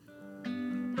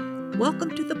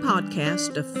Welcome to the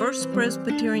podcast of First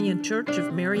Presbyterian Church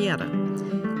of Marietta,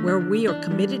 where we are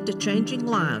committed to changing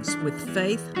lives with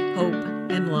faith, hope,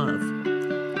 and love.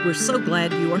 We're so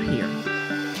glad you are here.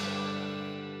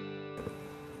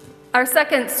 Our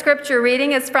second scripture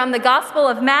reading is from the Gospel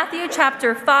of Matthew,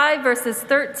 chapter 5, verses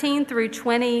 13 through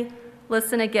 20.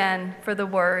 Listen again for the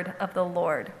word of the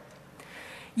Lord.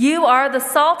 You are the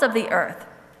salt of the earth,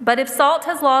 but if salt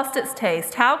has lost its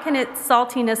taste, how can its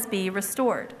saltiness be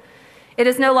restored? It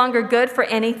is no longer good for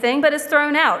anything, but is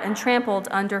thrown out and trampled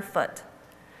underfoot.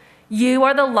 You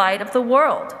are the light of the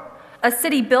world. A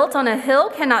city built on a hill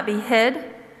cannot be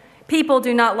hid. People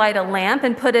do not light a lamp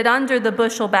and put it under the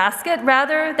bushel basket.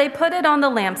 Rather, they put it on the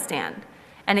lampstand,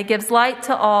 and it gives light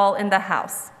to all in the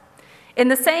house. In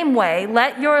the same way,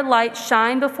 let your light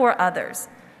shine before others,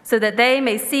 so that they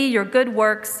may see your good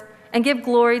works and give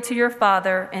glory to your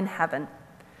Father in heaven.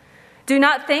 Do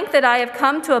not think that I have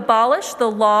come to abolish the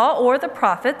law or the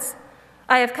prophets.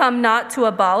 I have come not to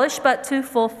abolish, but to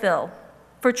fulfill.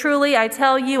 For truly I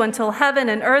tell you, until heaven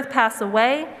and earth pass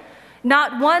away,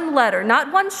 not one letter,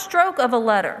 not one stroke of a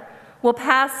letter will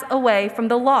pass away from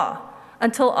the law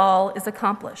until all is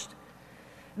accomplished.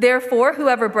 Therefore,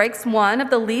 whoever breaks one of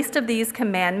the least of these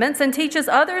commandments and teaches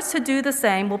others to do the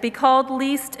same will be called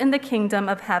least in the kingdom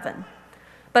of heaven.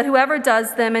 But whoever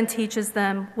does them and teaches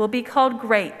them will be called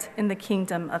great in the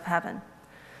kingdom of heaven.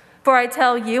 For I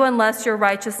tell you, unless your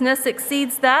righteousness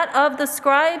exceeds that of the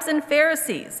scribes and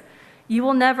Pharisees, you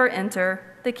will never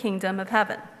enter the kingdom of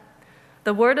heaven.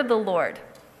 The word of the Lord.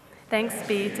 Thanks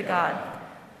be to God.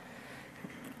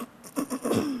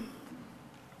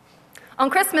 On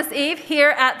Christmas Eve,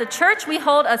 here at the church, we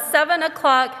hold a 7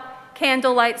 o'clock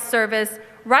candlelight service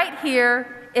right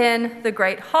here in the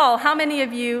Great Hall. How many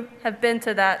of you have been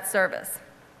to that service?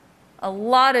 A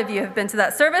lot of you have been to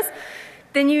that service.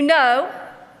 Then you know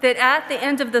that at the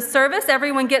end of the service,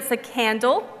 everyone gets a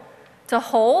candle to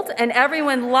hold, and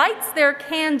everyone lights their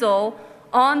candle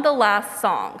on the last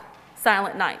song,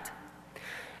 Silent Night.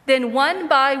 Then one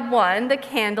by one, the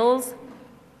candles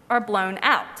are blown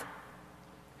out.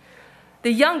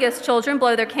 The youngest children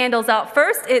blow their candles out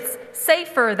first. It's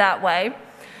safer that way.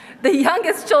 The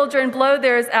youngest children blow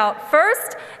theirs out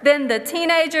first, then the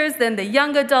teenagers, then the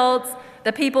young adults,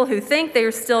 the people who think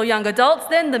they're still young adults,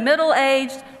 then the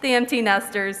middle-aged, the empty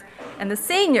nesters, and the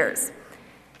seniors.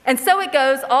 And so it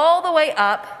goes all the way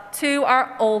up to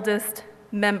our oldest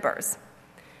members,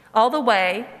 all the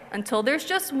way until there's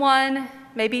just one,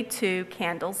 maybe two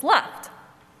candles left.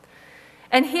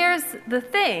 And here's the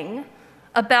thing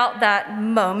about that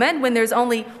moment when there's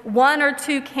only one or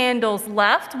two candles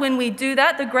left. When we do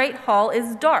that, the Great Hall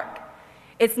is dark.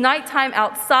 It's nighttime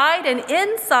outside, and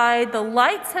inside the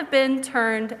lights have been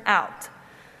turned out.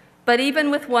 But even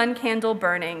with one candle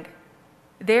burning,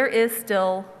 there is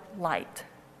still light,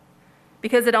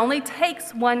 because it only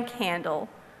takes one candle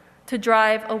to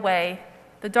drive away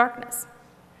the darkness.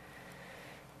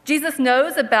 Jesus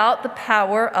knows about the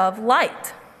power of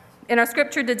light. In our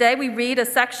scripture today, we read a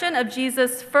section of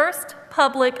Jesus' first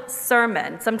public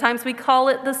sermon. Sometimes we call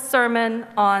it the Sermon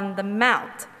on the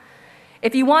Mount.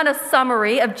 If you want a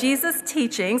summary of Jesus'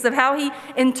 teachings, of how he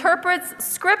interprets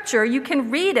scripture, you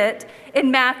can read it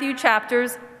in Matthew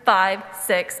chapters 5,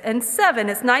 6, and 7.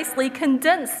 It's nicely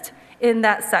condensed in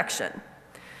that section.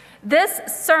 This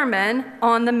Sermon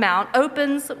on the Mount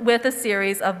opens with a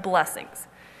series of blessings.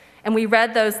 And we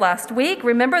read those last week.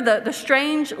 Remember the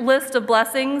strange list of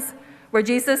blessings where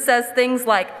Jesus says things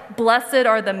like, blessed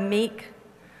are the meek,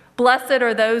 blessed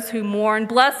are those who mourn,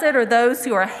 blessed are those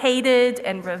who are hated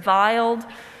and reviled.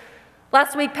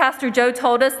 Last week, Pastor Joe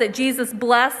told us that Jesus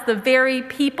blessed the very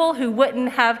people who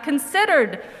wouldn't have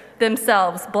considered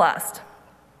themselves blessed.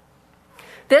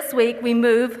 This week, we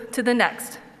move to the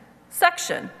next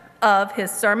section of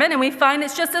his sermon, and we find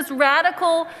it's just as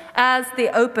radical as the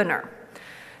opener.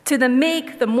 To the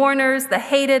meek, the mourners, the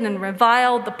hated and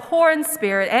reviled, the poor in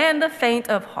spirit, and the faint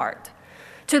of heart.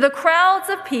 To the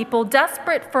crowds of people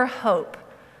desperate for hope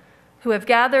who have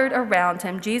gathered around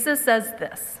him, Jesus says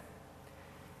this: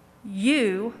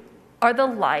 you are the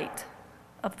light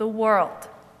of the world.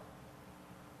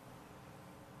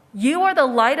 You are the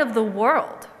light of the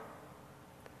world.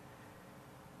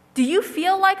 Do you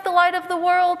feel like the light of the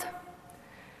world?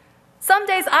 Some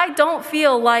days I don't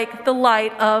feel like the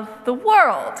light of the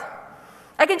world.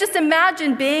 I can just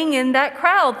imagine being in that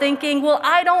crowd thinking, well,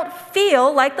 I don't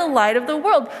feel like the light of the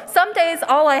world. Some days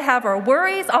all I have are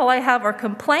worries, all I have are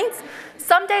complaints.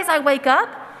 Some days I wake up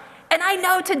and I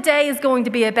know today is going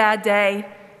to be a bad day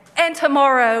and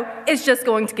tomorrow is just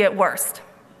going to get worse.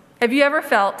 Have you ever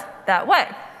felt that way?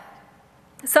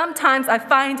 Sometimes I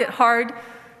find it hard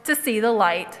to see the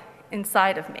light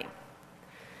inside of me.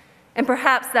 And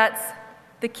perhaps that's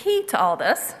the key to all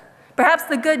this. Perhaps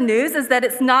the good news is that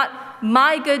it's not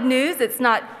my good news, it's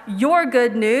not your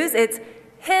good news, it's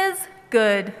His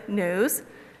good news.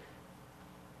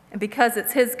 And because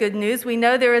it's His good news, we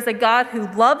know there is a God who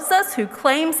loves us, who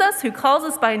claims us, who calls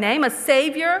us by name, a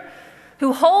Savior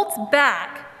who holds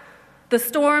back the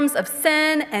storms of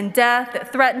sin and death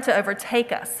that threaten to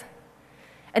overtake us.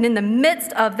 And in the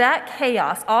midst of that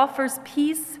chaos, offers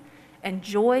peace and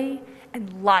joy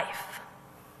and life.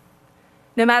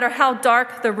 No matter how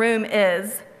dark the room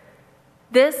is,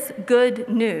 this good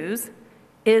news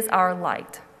is our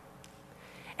light.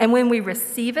 And when we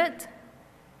receive it,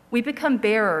 we become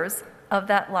bearers of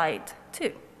that light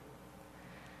too.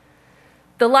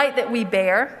 The light that we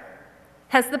bear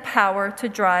has the power to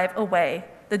drive away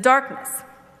the darkness.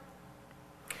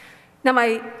 Now,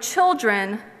 my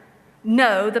children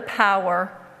know the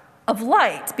power of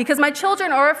light because my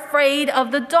children are afraid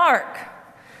of the dark.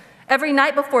 Every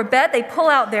night before bed, they pull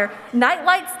out their night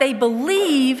lights. They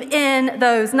believe in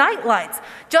those night lights.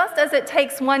 Just as it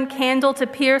takes one candle to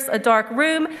pierce a dark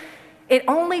room, it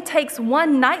only takes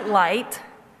one night light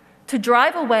to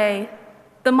drive away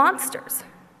the monsters,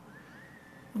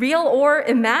 real or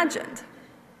imagined.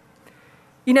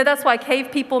 You know, that's why cave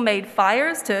people made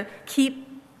fires to keep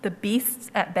the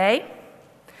beasts at bay.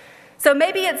 So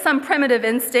maybe it's some primitive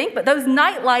instinct, but those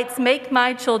night lights make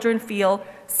my children feel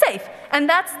safe. And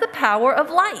that's the power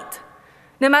of light.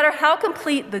 No matter how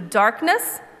complete the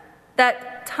darkness,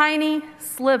 that tiny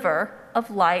sliver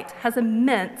of light has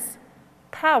immense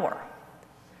power.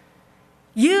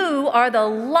 You are the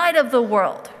light of the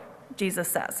world, Jesus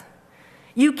says.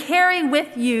 You carry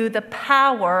with you the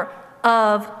power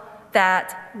of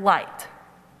that light.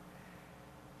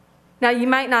 Now, you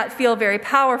might not feel very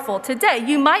powerful today.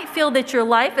 You might feel that your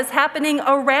life is happening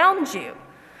around you,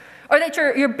 or that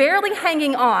you're barely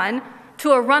hanging on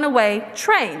to a runaway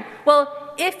train.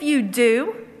 Well, if you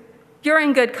do, you're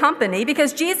in good company,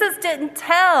 because Jesus didn't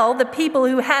tell the people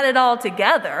who had it all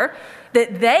together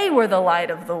that they were the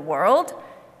light of the world.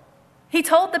 He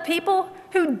told the people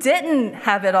who didn't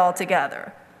have it all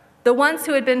together, the ones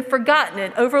who had been forgotten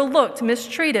and overlooked,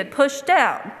 mistreated, pushed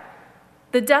down,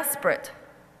 the desperate,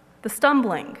 the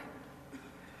stumbling.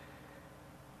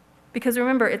 Because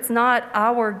remember, it's not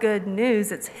our good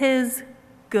news, it's His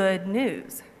good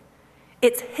news.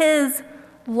 It's His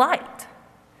light.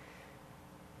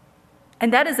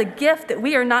 And that is a gift that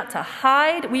we are not to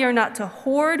hide, we are not to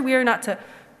hoard, we are not to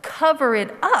cover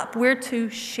it up, we're to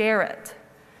share it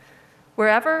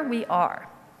wherever we are.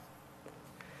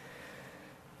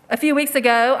 A few weeks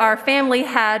ago, our family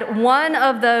had one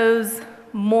of those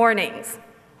mornings.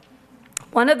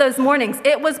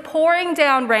 It was pouring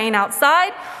down rain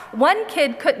outside. One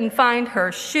kid couldn't find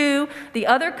her shoe. The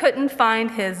other couldn't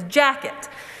find his jacket.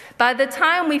 By the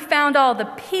time we found all the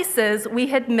pieces, we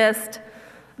had missed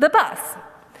the bus.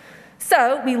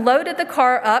 So we loaded the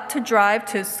car up to drive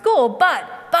to school.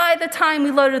 But by the time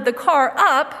we loaded the car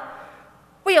up,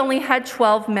 we only had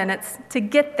 12 minutes to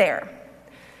get there.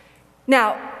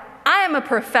 Now, I am a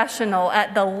professional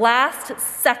at the last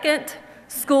second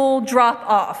school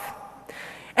drop-off.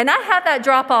 And I have that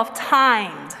drop-off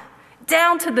timed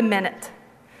down to the minute.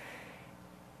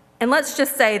 And let's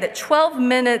just say that 12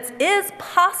 minutes is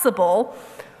possible,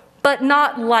 but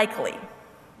not likely.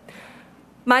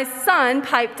 My son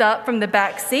piped up from the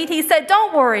back seat. He said,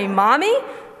 "Don't worry, Mommy,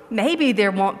 maybe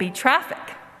there won't be traffic."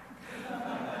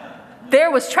 There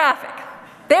was traffic.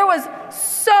 There was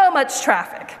so much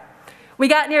traffic. We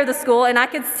got near the school, and I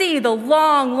could see the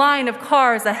long line of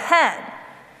cars ahead.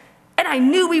 And I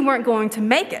knew we weren't going to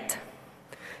make it.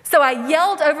 So I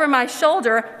yelled over my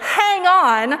shoulder, "Hang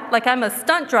on," like I'm a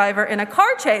stunt driver in a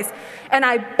car chase. And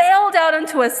I bailed out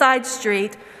into a side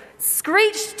street,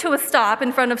 screeched to a stop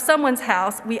in front of someone's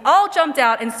house. We all jumped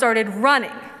out and started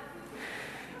running.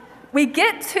 We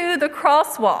get to the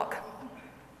crosswalk.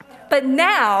 But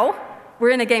now we're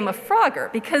in a game of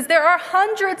Frogger because there are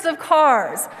hundreds of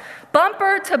cars,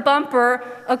 bumper to bumper,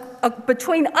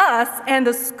 between us and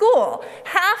the school.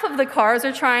 Half of the cars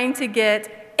are trying to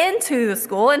get into the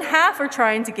school and half are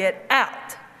trying to get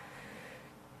out.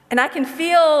 And I can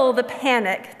feel the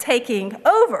panic taking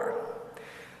over.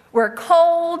 We're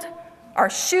cold, our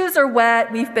shoes are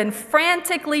wet, we've been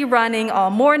frantically running all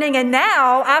morning, and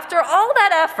now, after all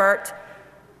that effort,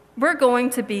 we're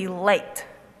going to be late.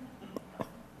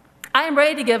 I am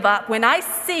ready to give up when I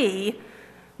see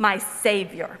my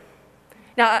Savior.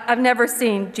 Now, I've never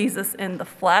seen Jesus in the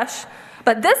flesh,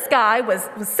 but this guy was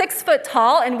 6 foot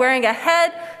tall and wearing a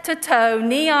head-to-toe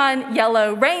neon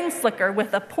yellow rain slicker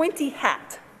with a pointy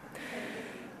hat.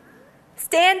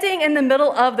 Standing in the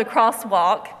middle of the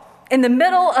crosswalk, in the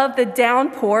middle of the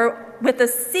downpour, with a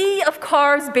sea of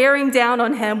cars bearing down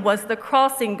on him, was the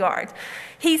crossing guard.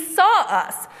 He saw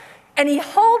us, and he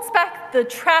holds back the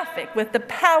traffic with the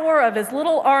power of his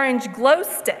little orange glow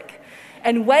stick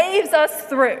and waves us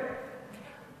through.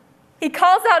 He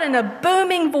calls out in a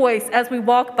booming voice as we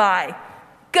walk by,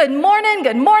 "Good morning,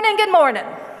 good morning, good morning."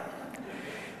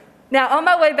 Now, on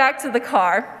my way back to the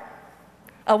car,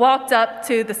 I walked up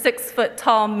to the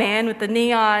 6-foot-tall man with the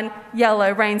neon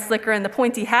yellow rain slicker and the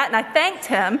pointy hat, and I thanked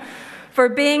him for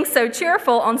being so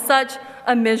cheerful on such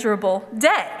a miserable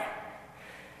day.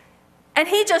 And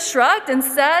he just shrugged and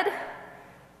said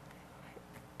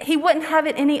he wouldn't have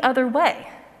it any other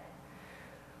way.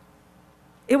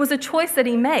 It was a choice that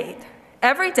he made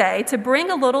every day to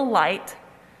bring a little light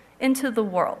into the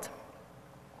world.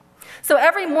 So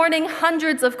every morning,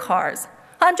 hundreds of cars,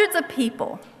 hundreds of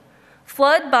people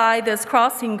flood by this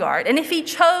crossing guard. And if he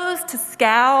chose to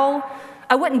scowl,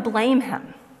 I wouldn't blame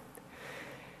him.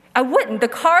 I wouldn't. The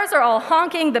cars are all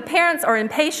honking, the parents are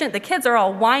impatient, the kids are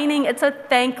all whining. It's a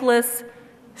thankless,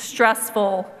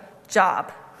 stressful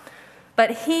job.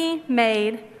 But he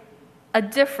made a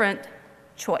different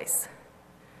choice.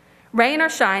 Rain or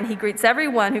shine, he greets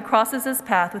everyone who crosses his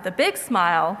path with a big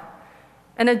smile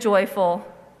and a joyful,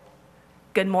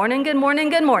 "Good morning, good morning,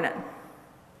 good morning."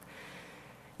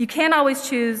 You can't always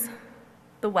choose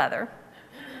the weather,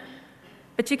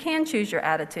 but you can choose your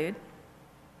attitude.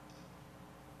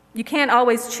 You can't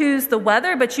always choose the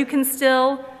weather, but you can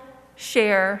still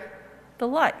share the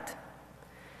light.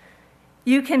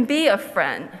 You can be a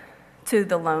friend to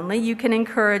the lonely. You can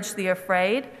encourage the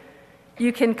afraid.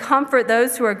 You can comfort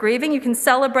those who are grieving. You can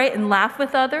celebrate and laugh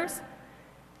with others.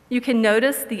 You can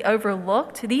notice the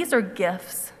overlooked. These are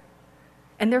gifts,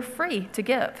 and they're free to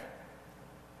give.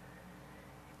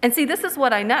 And see, this is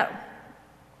what I know.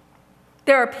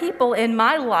 There are people in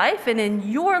my life and in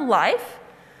your life,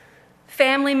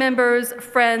 family members,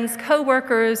 friends,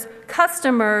 coworkers,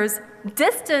 customers,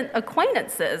 distant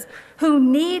acquaintances who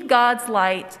need God's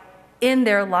light in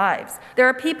their lives. There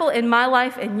are people in my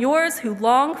life and yours who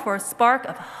long for a spark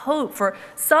of hope, for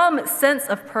some sense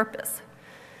of purpose,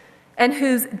 and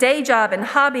whose day job and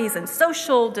hobbies and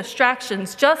social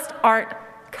distractions just aren't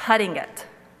cutting it.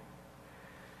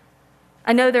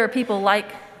 I know there are people like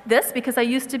this because I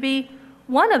used to be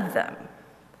one of them.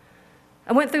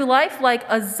 I went through life like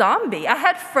a zombie. I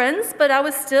had friends, but I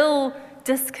was still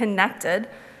disconnected.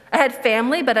 I had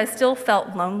family, but I still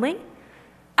felt lonely.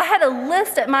 I had a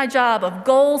list at my job of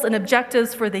goals and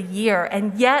objectives for the year,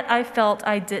 and yet I felt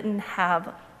I didn't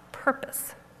have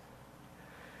purpose.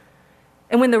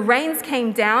 And when the rains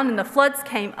came down and the floods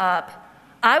came up,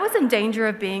 I was in danger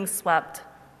of being swept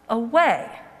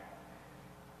away.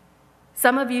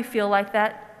 Some of you feel like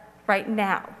that right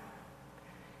now.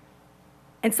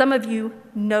 And some of you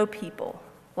know people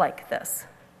like this.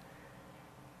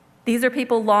 These are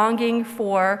people longing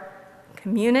for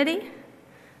community.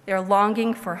 They're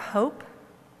longing for hope.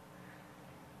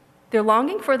 They're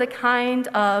longing for the kind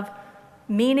of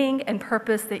meaning and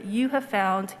purpose that you have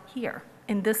found here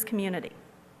in this community.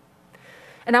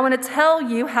 And I want to tell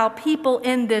you how people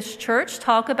in this church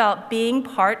talk about being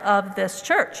part of this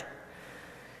church.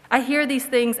 I hear these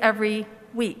things every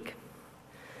week.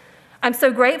 I'm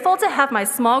so grateful to have my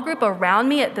small group around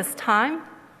me at this time.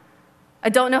 I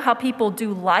don't know how people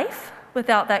do life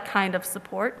without that kind of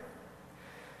support.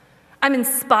 I'm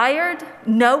inspired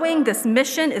knowing this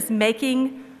mission is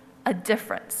making a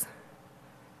difference.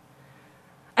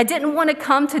 I didn't want to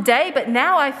come today, but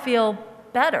now I feel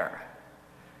better.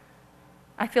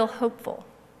 I feel hopeful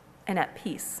and at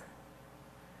peace.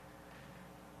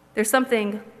 There's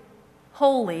something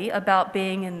holy about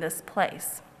being in this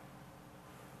place.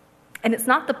 And it's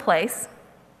not the place.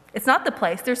 It's not the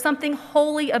place. There's something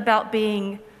holy about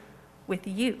being with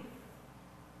you.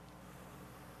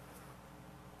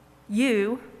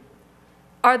 You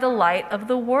are the light of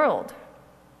the world,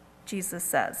 Jesus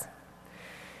says.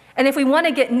 And if we want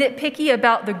to get nitpicky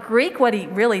about the Greek, what he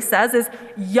really says is,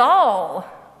 y'all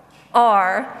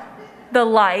are the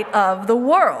light of the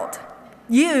world.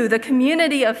 You, the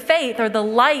community of faith, are the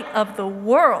light of the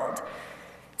world.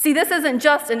 See, this isn't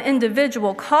just an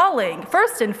individual calling.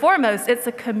 First and foremost, it's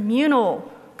a communal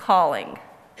calling.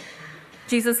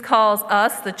 Jesus calls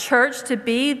us, the church, to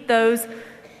be those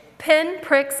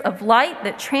pinpricks of light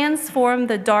that transform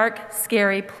the dark,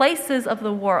 scary places of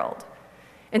the world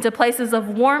into places of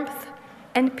warmth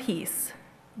and peace,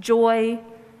 joy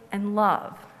and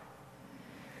love.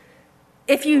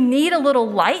 If you need a little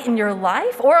light in your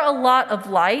life or a lot of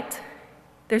light,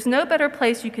 there's no better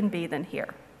place you can be than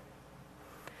here.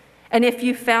 And if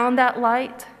you found that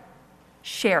light,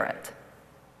 share it.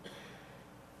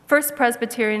 First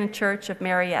Presbyterian Church of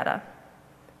Marietta,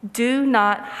 do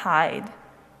not hide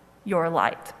your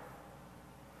light.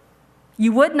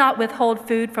 You would not withhold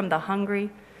food from the hungry.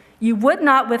 You would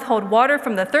not withhold water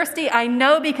from the thirsty. I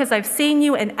know because I've seen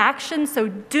you in action, so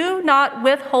do not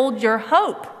withhold your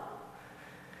hope.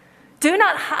 Do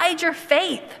not hide your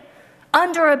faith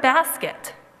under a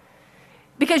basket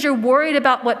because you're worried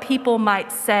about what people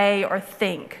might say or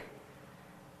think.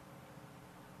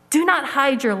 Do not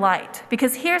hide your light,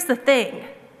 because here's the thing.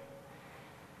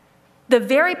 The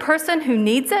very person who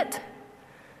needs it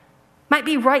might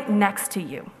be right next to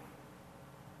you.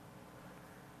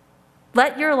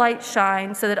 Let your light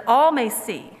shine so that all may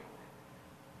see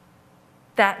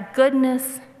that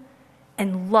goodness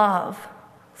and love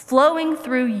flowing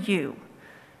through you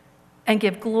and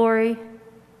give glory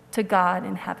to God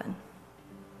in heaven.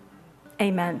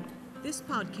 Amen. This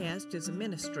podcast is a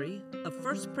ministry of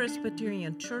First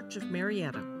Presbyterian Church of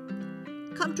Marietta.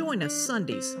 Come join us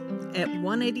Sundays at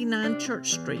 189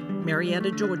 Church Street,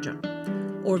 Marietta, Georgia,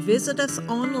 or visit us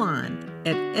online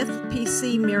at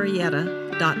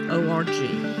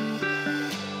fpcmarietta.org.